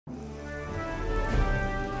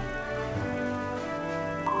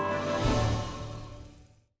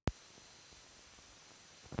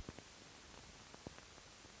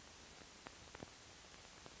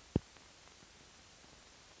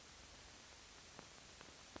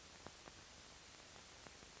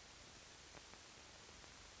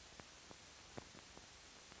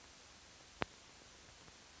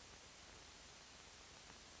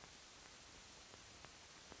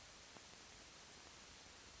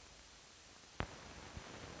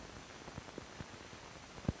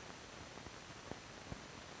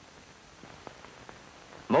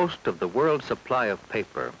Most of the world's supply of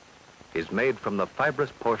paper is made from the fibrous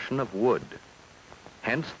portion of wood.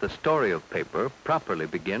 Hence, the story of paper properly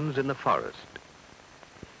begins in the forest.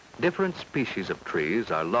 Different species of trees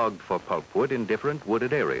are logged for pulpwood in different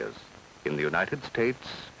wooded areas in the United States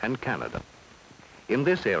and Canada. In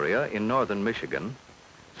this area in northern Michigan,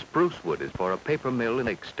 spruce wood is for a paper mill in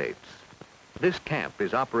Lake States. This camp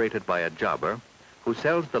is operated by a jobber who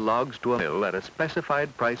sells the logs to a mill at a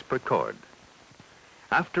specified price per cord.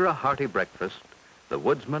 After a hearty breakfast, the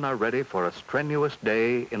woodsmen are ready for a strenuous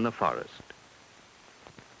day in the forest.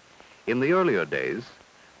 In the earlier days,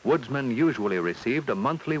 woodsmen usually received a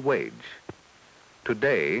monthly wage.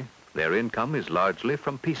 Today, their income is largely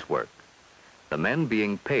from piecework, the men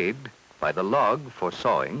being paid by the log for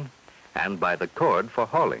sawing and by the cord for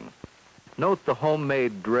hauling. Note the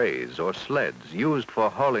homemade drays or sleds used for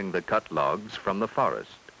hauling the cut logs from the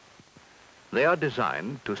forest. They are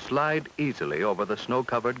designed to slide easily over the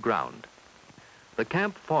snow-covered ground. The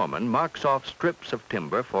camp foreman marks off strips of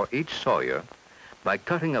timber for each sawyer by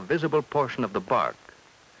cutting a visible portion of the bark.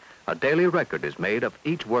 A daily record is made of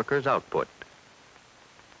each worker's output.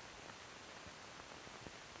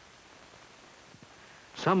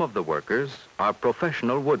 Some of the workers are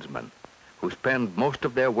professional woodsmen who spend most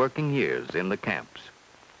of their working years in the camps.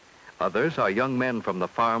 Others are young men from the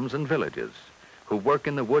farms and villages who work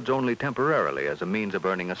in the woods only temporarily as a means of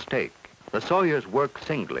earning a stake. The sawyers work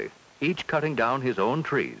singly, each cutting down his own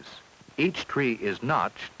trees. Each tree is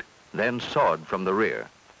notched, then sawed from the rear.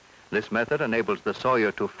 This method enables the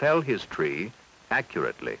sawyer to fell his tree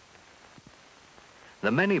accurately.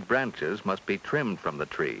 The many branches must be trimmed from the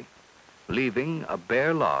tree, leaving a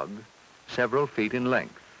bare log several feet in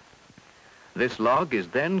length. This log is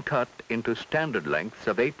then cut into standard lengths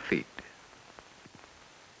of 8 feet.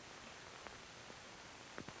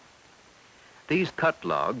 These cut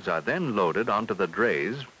logs are then loaded onto the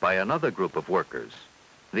drays by another group of workers.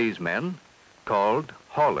 These men, called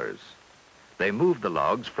haulers. They move the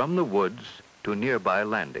logs from the woods to nearby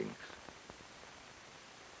landings.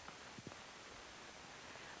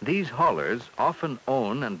 These haulers often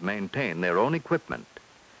own and maintain their own equipment,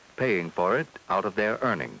 paying for it out of their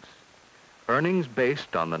earnings. Earnings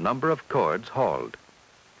based on the number of cords hauled.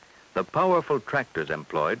 The powerful tractors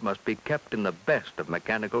employed must be kept in the best of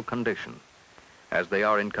mechanical condition, as they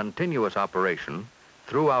are in continuous operation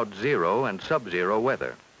throughout zero and sub-zero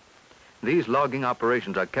weather. These logging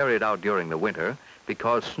operations are carried out during the winter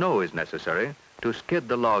because snow is necessary to skid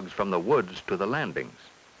the logs from the woods to the landings.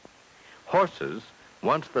 Horses,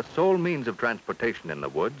 once the sole means of transportation in the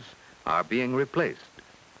woods, are being replaced.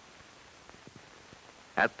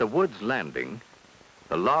 At the woods landing,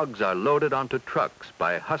 the logs are loaded onto trucks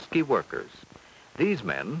by husky workers. These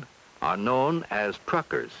men are known as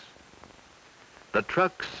truckers. The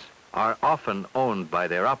trucks are often owned by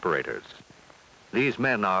their operators. These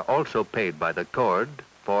men are also paid by the cord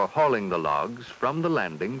for hauling the logs from the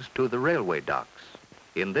landings to the railway docks,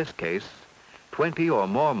 in this case, 20 or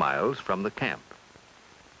more miles from the camp.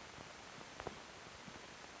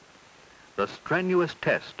 The strenuous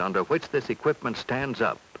test under which this equipment stands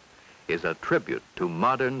up is a tribute to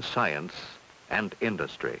modern science and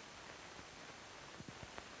industry.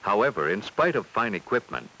 However, in spite of fine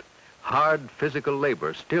equipment, hard physical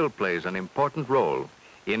labor still plays an important role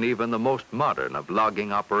in even the most modern of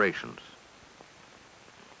logging operations.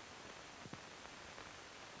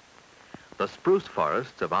 The spruce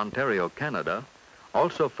forests of Ontario, Canada,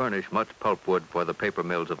 also furnish much pulpwood for the paper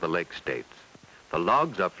mills of the Lake States. The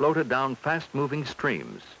logs are floated down fast-moving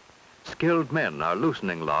streams. Skilled men are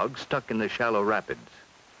loosening logs stuck in the shallow rapids.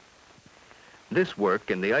 This work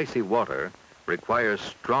in the icy water requires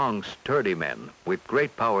strong, sturdy men with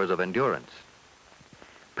great powers of endurance.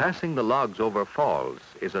 Passing the logs over falls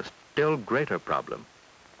is a still greater problem.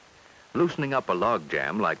 Loosening up a log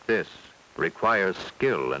jam like this requires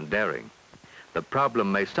skill and daring. The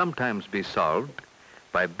problem may sometimes be solved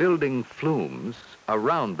by building flumes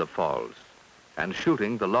around the falls and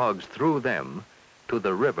shooting the logs through them to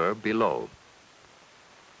the river below.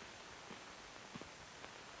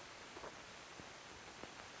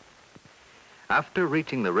 After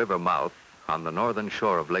reaching the river mouth on the northern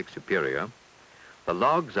shore of Lake Superior, the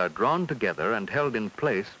logs are drawn together and held in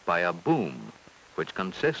place by a boom, which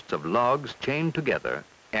consists of logs chained together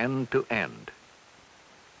end to end.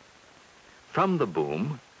 From the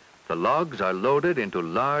boom, the logs are loaded into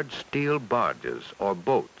large steel barges or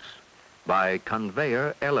boats by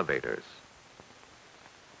conveyor elevators.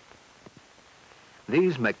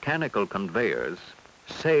 These mechanical conveyors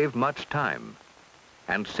save much time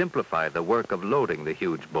and simplify the work of loading the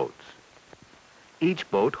huge boats. Each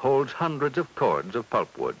boat holds hundreds of cords of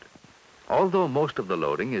pulpwood. Although most of the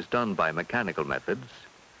loading is done by mechanical methods,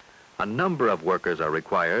 a number of workers are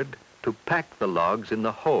required to pack the logs in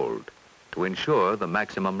the hold to ensure the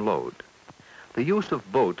maximum load. The use of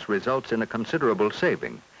boats results in a considerable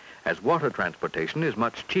saving, as water transportation is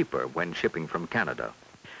much cheaper when shipping from Canada.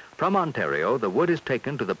 From Ontario, the wood is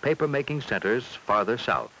taken to the paper-making centers farther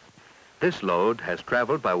south. This load has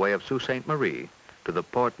traveled by way of Sault Ste. Marie to the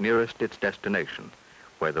port nearest its destination,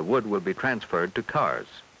 where the wood will be transferred to cars.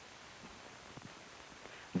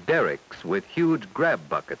 Derricks with huge grab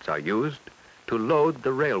buckets are used to load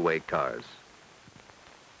the railway cars.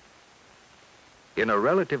 In a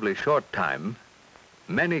relatively short time,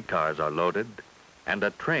 many cars are loaded and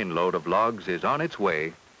a train load of logs is on its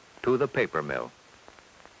way to the paper mill.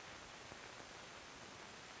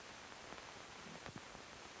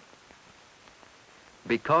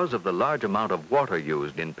 Because of the large amount of water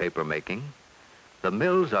used in paper making, the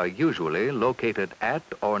mills are usually located at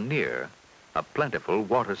or near a plentiful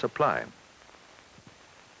water supply.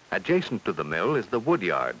 Adjacent to the mill is the wood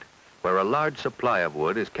yard, where a large supply of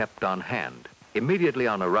wood is kept on hand. Immediately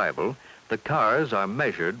on arrival, the cars are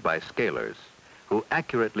measured by scalers, who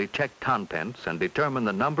accurately check contents and determine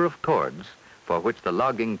the number of cords for which the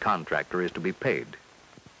logging contractor is to be paid.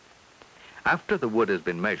 After the wood has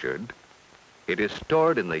been measured, it is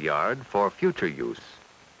stored in the yard for future use,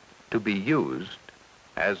 to be used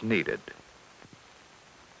as needed.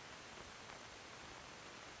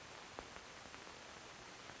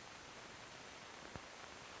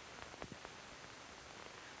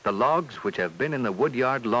 The logs which have been in the wood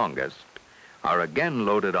yard longest are again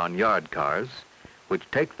loaded on yard cars, which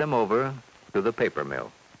take them over to the paper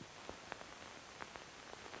mill.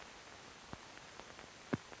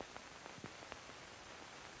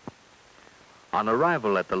 On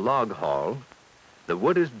arrival at the log haul, the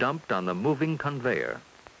wood is dumped on the moving conveyor,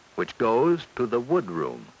 which goes to the wood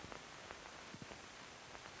room.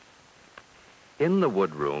 In the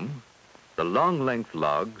wood room, the long-length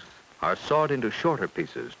logs are sawed into shorter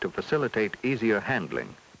pieces to facilitate easier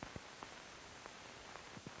handling.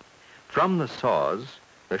 From the saws,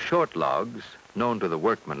 the short logs, known to the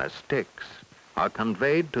workmen as sticks, are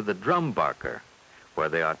conveyed to the drum barker, where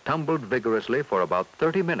they are tumbled vigorously for about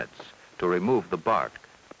 30 minutes to remove the bark.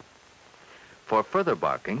 For further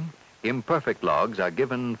barking, imperfect logs are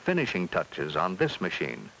given finishing touches on this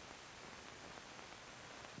machine.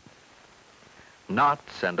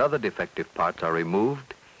 Knots and other defective parts are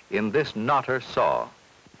removed in this knotter saw.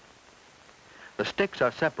 The sticks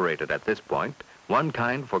are separated at this point, one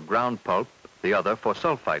kind for ground pulp, the other for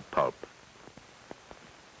sulphite pulp.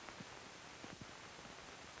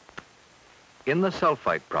 In the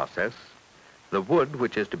sulphite process, the wood,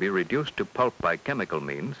 which is to be reduced to pulp by chemical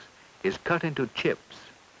means, is cut into chips.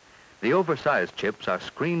 The oversized chips are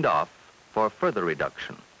screened off for further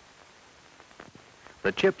reduction.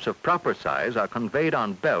 The chips of proper size are conveyed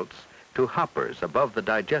on belts to hoppers above the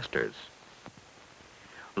digesters.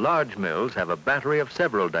 Large mills have a battery of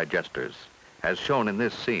several digesters, as shown in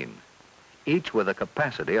this scene, each with a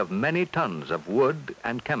capacity of many tons of wood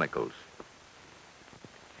and chemicals.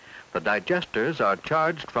 The digesters are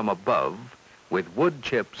charged from above with wood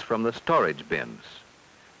chips from the storage bins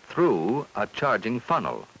through a charging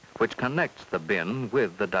funnel, which connects the bin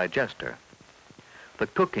with the digester. The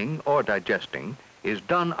cooking or digesting is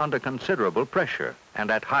done under considerable pressure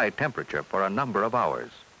and at high temperature for a number of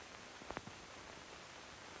hours.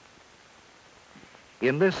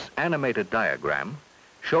 In this animated diagram,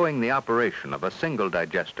 showing the operation of a single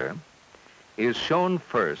digester, is shown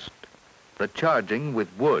first the charging with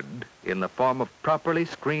wood in the form of properly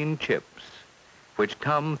screened chips, which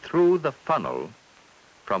come through the funnel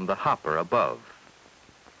from the hopper above.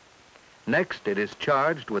 Next, it is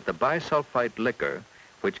charged with the bisulfite liquor,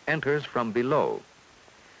 which enters from below.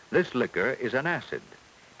 This liquor is an acid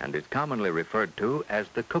and is commonly referred to as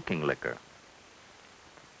the cooking liquor.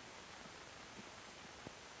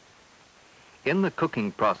 In the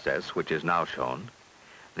cooking process, which is now shown,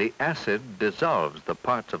 the acid dissolves the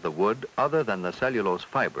parts of the wood other than the cellulose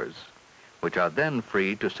fibers, which are then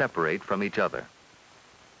free to separate from each other.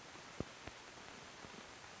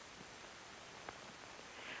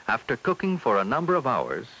 After cooking for a number of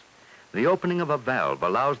hours, the opening of a valve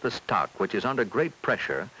allows the stock, which is under great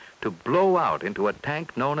pressure, to blow out into a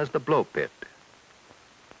tank known as the blowpit.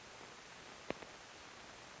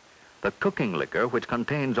 The cooking liquor, which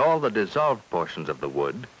contains all the dissolved portions of the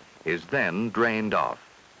wood, is then drained off.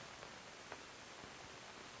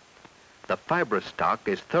 The fibrous stock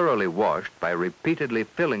is thoroughly washed by repeatedly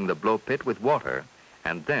filling the blowpit with water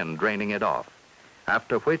and then draining it off,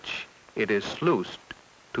 after which it is sluiced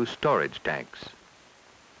to storage tanks.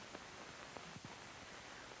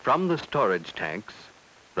 From the storage tanks,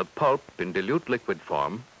 the pulp in dilute liquid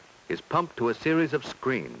form is pumped to a series of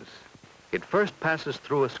screens. It first passes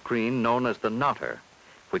through a screen known as the knotter,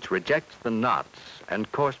 which rejects the knots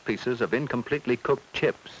and coarse pieces of incompletely cooked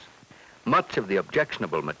chips. Much of the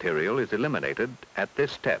objectionable material is eliminated at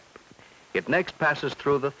this step. It next passes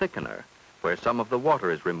through the thickener, where some of the water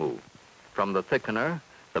is removed. From the thickener,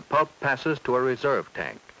 the pulp passes to a reserve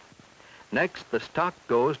tank. Next, the stock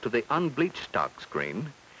goes to the unbleached stock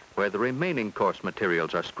screen, where the remaining coarse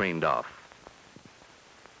materials are screened off.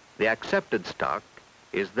 The accepted stock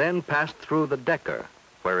is then passed through the decker,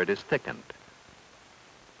 where it is thickened.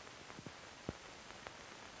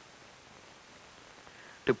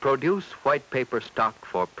 To produce white paper stock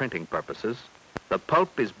for printing purposes, the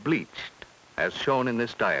pulp is bleached, as shown in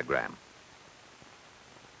this diagram.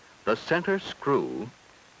 The center screw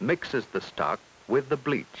mixes the stock with the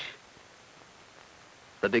bleach.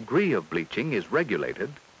 The degree of bleaching is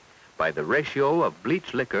regulated by the ratio of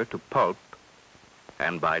bleach liquor to pulp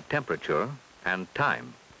and by temperature and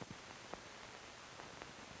time.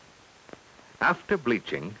 After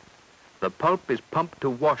bleaching, the pulp is pumped to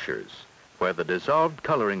washers where the dissolved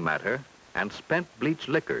coloring matter and spent bleach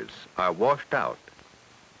liquors are washed out.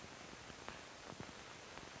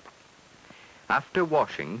 After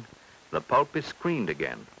washing, the pulp is screened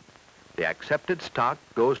again. The accepted stock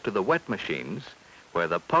goes to the wet machines where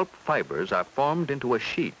the pulp fibers are formed into a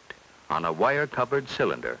sheet on a wire-covered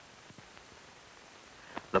cylinder.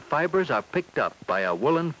 The fibers are picked up by a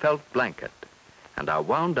woolen felt blanket and are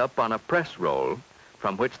wound up on a press roll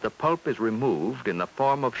from which the pulp is removed in the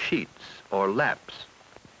form of sheets or laps.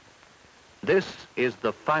 This is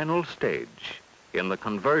the final stage in the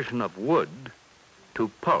conversion of wood to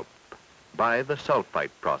pulp by the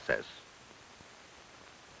sulphite process.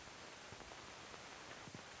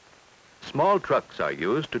 Small trucks are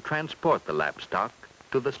used to transport the lap stock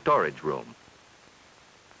to the storage room.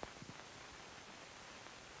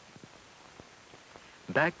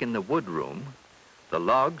 Back in the wood room, the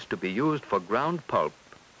logs to be used for ground pulp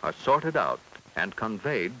are sorted out and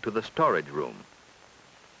conveyed to the storage room.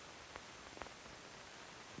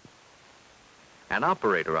 An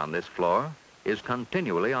operator on this floor is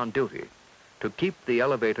continually on duty to keep the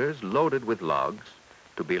elevators loaded with logs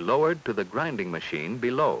to be lowered to the grinding machine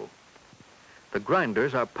below. The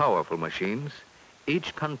grinders are powerful machines,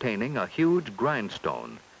 each containing a huge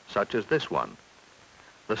grindstone, such as this one.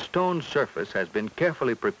 The stone surface has been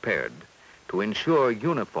carefully prepared to ensure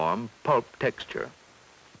uniform pulp texture.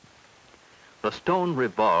 The stone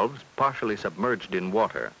revolves partially submerged in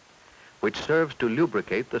water, which serves to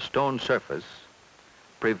lubricate the stone surface,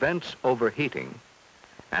 prevents overheating,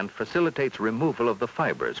 and facilitates removal of the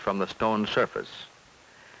fibers from the stone surface.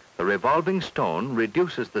 The revolving stone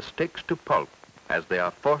reduces the sticks to pulp as they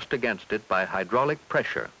are forced against it by hydraulic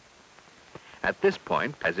pressure. At this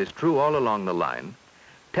point, as is true all along the line,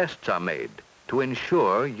 tests are made to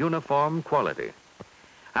ensure uniform quality.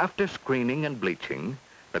 After screening and bleaching,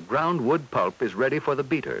 the ground wood pulp is ready for the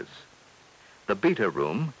beaters. The beater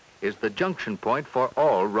room is the junction point for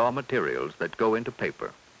all raw materials that go into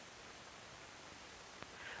paper.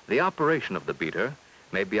 The operation of the beater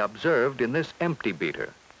may be observed in this empty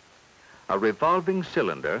beater. A revolving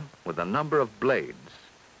cylinder with a number of blades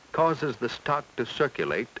causes the stock to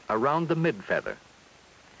circulate around the mid-feather.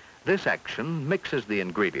 This action mixes the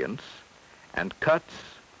ingredients and cuts,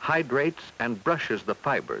 hydrates, and brushes the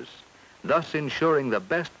fibers, thus ensuring the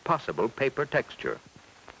best possible paper texture.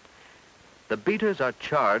 The beaters are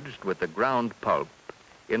charged with the ground pulp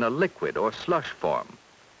in a liquid or slush form.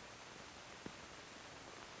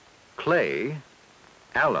 Clay,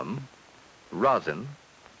 alum, rosin,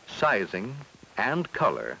 sizing, and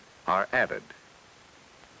color are added.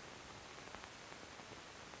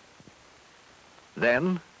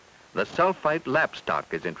 Then, the sulphite lap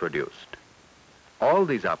stock is introduced. All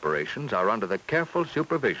these operations are under the careful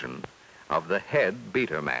supervision of the head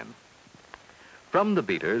beater man. From the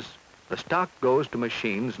beaters, the stock goes to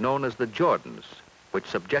machines known as the Jordans, which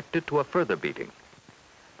subject it to a further beating.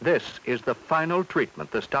 This is the final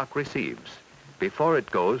treatment the stock receives before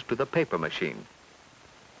it goes to the paper machine.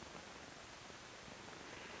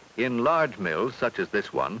 In large mills such as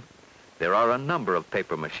this one, there are a number of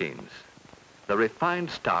paper machines. The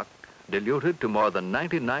refined stock, diluted to more than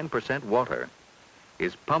 99% water,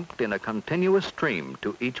 is pumped in a continuous stream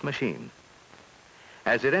to each machine.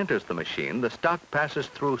 As it enters the machine, the stock passes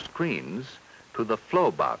through screens to the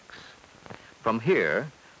flow box. From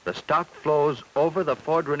here, the stock flows over the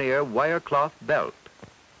Fordrenier wire cloth belt.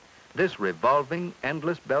 This revolving,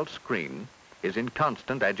 endless belt screen is in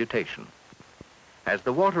constant agitation. As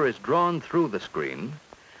the water is drawn through the screen,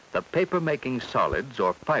 The paper-making solids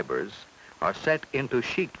or fibers are set into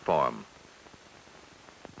sheet form.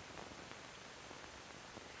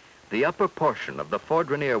 The upper portion of the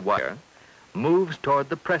fourdrinier wire moves toward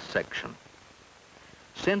the press section.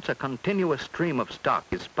 Since a continuous stream of stock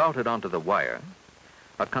is spouted onto the wire,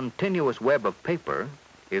 a continuous web of paper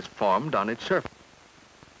is formed on its surface.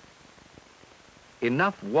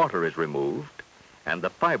 Enough water is removed and the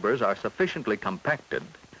fibers are sufficiently compacted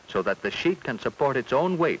so that the sheet can support its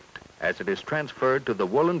own weight as it is transferred to the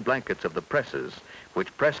woolen blankets of the presses,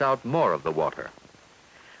 which press out more of the water.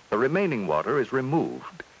 The remaining water is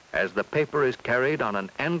removed as the paper is carried on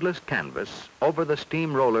an endless canvas over the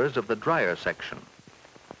steam rollers of the dryer section.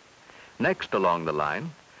 Next along the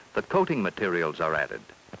line, the coating materials are added.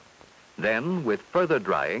 Then, with further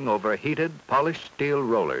drying over heated, polished steel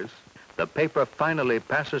rollers, the paper finally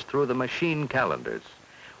passes through the machine calendars,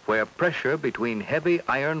 where pressure between heavy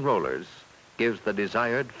iron rollers gives the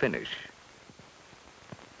desired finish.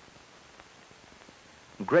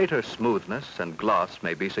 Greater smoothness and gloss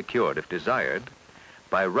may be secured, if desired,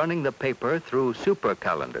 by running the paper through super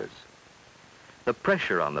calendars. The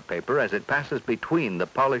pressure on the paper as it passes between the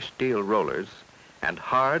polished steel rollers and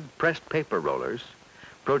hard pressed paper rollers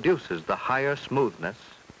produces the higher smoothness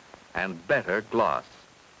and better gloss.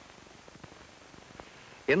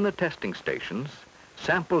 In the testing stations,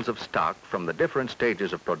 samples of stock from the different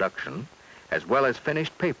stages of production, as well as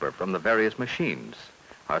finished paper from the various machines,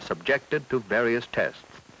 are subjected to various tests.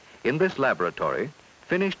 In this laboratory,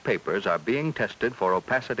 finished papers are being tested for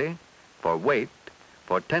opacity, for weight,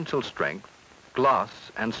 for tensile strength, gloss,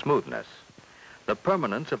 and smoothness. The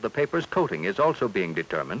permanence of the paper's coating is also being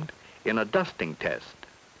determined in a dusting test.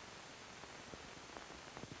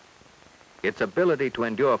 Its ability to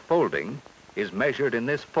endure folding is measured in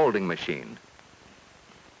this folding machine.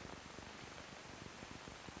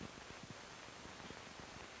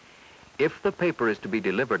 If the paper is to be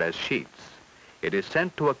delivered as sheets, it is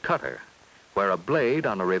sent to a cutter, where a blade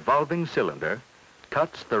on a revolving cylinder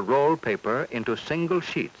cuts the roll paper into single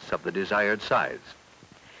sheets of the desired size.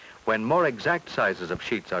 When more exact sizes of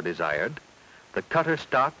sheets are desired, the cutter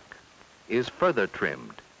stock is further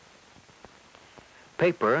trimmed.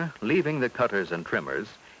 Paper leaving the cutters and trimmers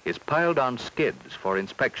is piled on skids for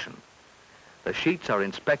inspection. The sheets are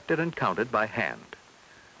inspected and counted by hand.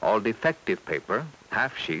 All defective paper,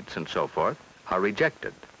 half sheets and so forth, are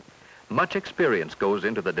rejected. Much experience goes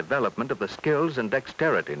into the development of the skills and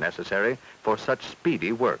dexterity necessary for such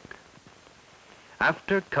speedy work.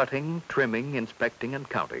 After cutting, trimming, inspecting, and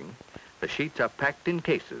counting, the sheets are packed in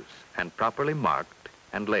cases and properly marked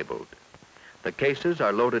and labeled. The cases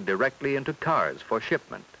are loaded directly into cars for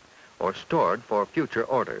shipment or stored for future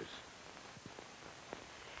orders.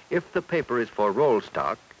 If the paper is for roll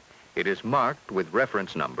stock, it is marked with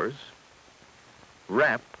reference numbers,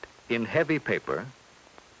 wrapped in heavy paper,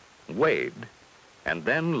 weighed, and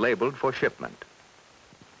then labeled for shipment.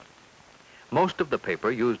 Most of the paper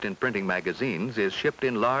used in printing magazines is shipped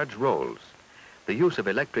in large rolls. The use of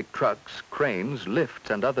electric trucks, cranes, lifts,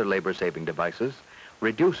 and other labor-saving devices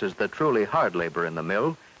reduces the truly hard labor in the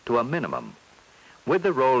mill to a minimum. With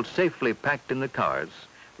the rolls safely packed in the cars,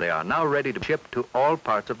 they are now ready to ship to all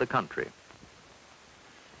parts of the country.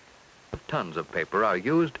 Tons of paper are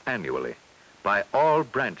used annually by all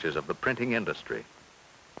branches of the printing industry.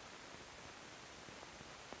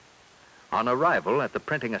 On arrival at the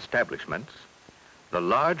printing establishments, the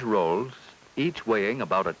large rolls, each weighing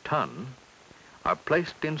about a ton, are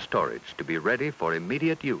placed in storage to be ready for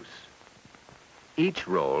immediate use. Each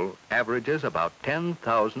roll averages about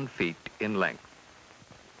 10,000 feet in length.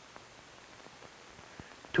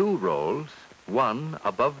 2 rolls, one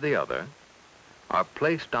above the other, are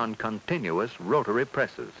placed on continuous rotary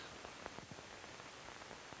presses.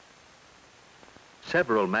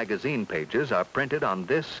 Several magazine pages are printed on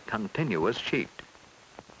this continuous sheet.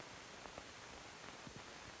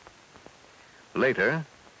 Later,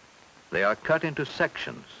 they are cut into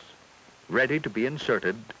sections, ready to be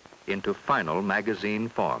inserted into final magazine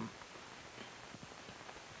form.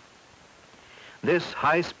 This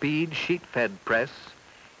high-speed sheet-fed press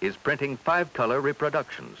is printing 5-color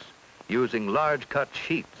reproductions using large cut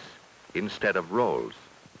sheets instead of rolls.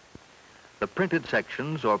 The printed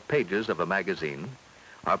sections or pages of a magazine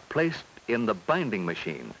are placed in the binding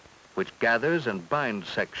machine, which gathers and binds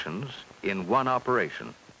sections in one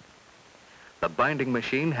operation. The binding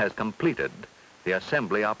machine has completed the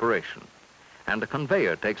assembly operation, and the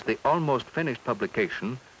conveyor takes the almost finished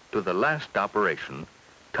publication to the last operation,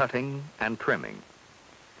 cutting and trimming.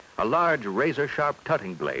 A large razor-sharp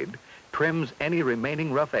cutting blade trims any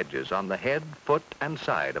remaining rough edges on the head, foot, and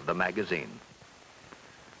side of the magazine.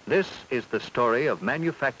 This is the story of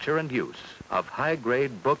manufacture and use of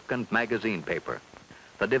high-grade book and magazine paper.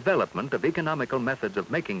 The development of economical methods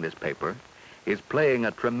of making this paper is playing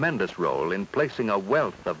a tremendous role in placing a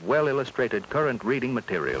wealth of well-illustrated current reading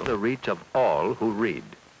material to the reach of all who read.